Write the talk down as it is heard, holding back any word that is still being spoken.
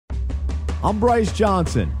I'm Bryce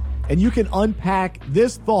Johnson, and you can unpack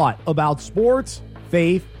this thought about sports,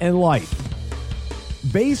 faith, and life.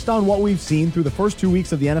 Based on what we've seen through the first 2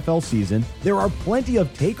 weeks of the NFL season, there are plenty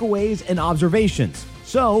of takeaways and observations.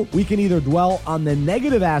 So we can either dwell on the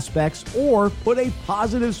negative aspects or put a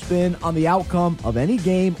positive spin on the outcome of any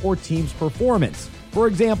game or team's performance. For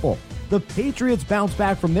example, the Patriots bounced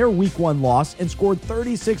back from their Week 1 loss and scored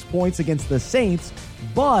 36 points against the Saints,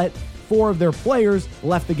 but 4 of their players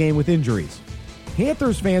left the game with injuries.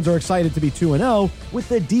 Panthers fans are excited to be 2-0 with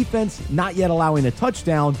the defense not yet allowing a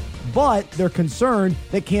touchdown, but they're concerned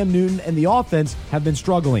that Cam Newton and the offense have been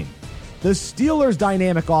struggling. The Steelers'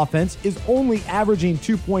 dynamic offense is only averaging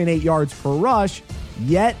 2.8 yards per rush,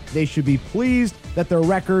 yet they should be pleased that their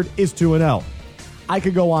record is 2-0. I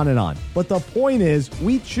could go on, but the point is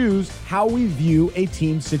we choose how we view a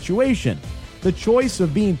team's situation. The choice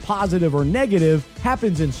of being positive or negative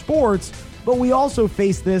happens in sports, but we also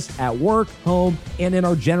face this at work, home, and in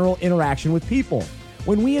our general interaction with people.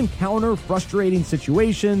 When we encounter frustrating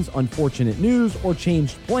situations, unfortunate news, or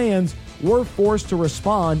changed plans, we're forced to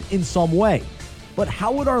respond in some way. But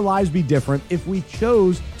how would our lives be different if we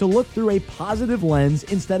chose to look through a positive lens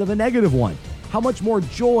instead of a negative one? How much more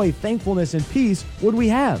joy, thankfulness, and peace would we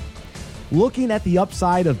have? Looking at the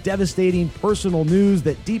upside of devastating personal news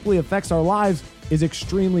that deeply affects our lives is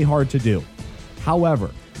extremely hard to do.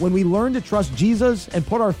 However, when we learn to trust Jesus and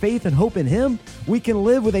put our faith and hope in Him, we can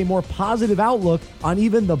live with a more positive outlook on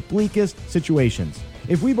even the bleakest situations.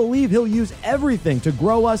 If we believe He'll use everything to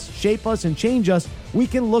grow us, shape us, and change us, we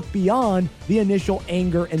can look beyond the initial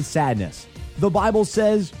anger and sadness. The Bible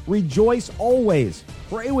says, "Rejoice always,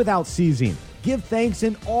 pray without ceasing, give thanks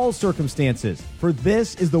in all circumstances, for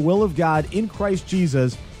this is the will of God in Christ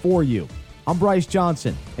Jesus for you." I'm Bryce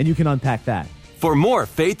Johnson, and you can unpack that. For more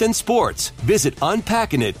faith and sports, visit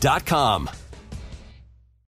unpackingit.com.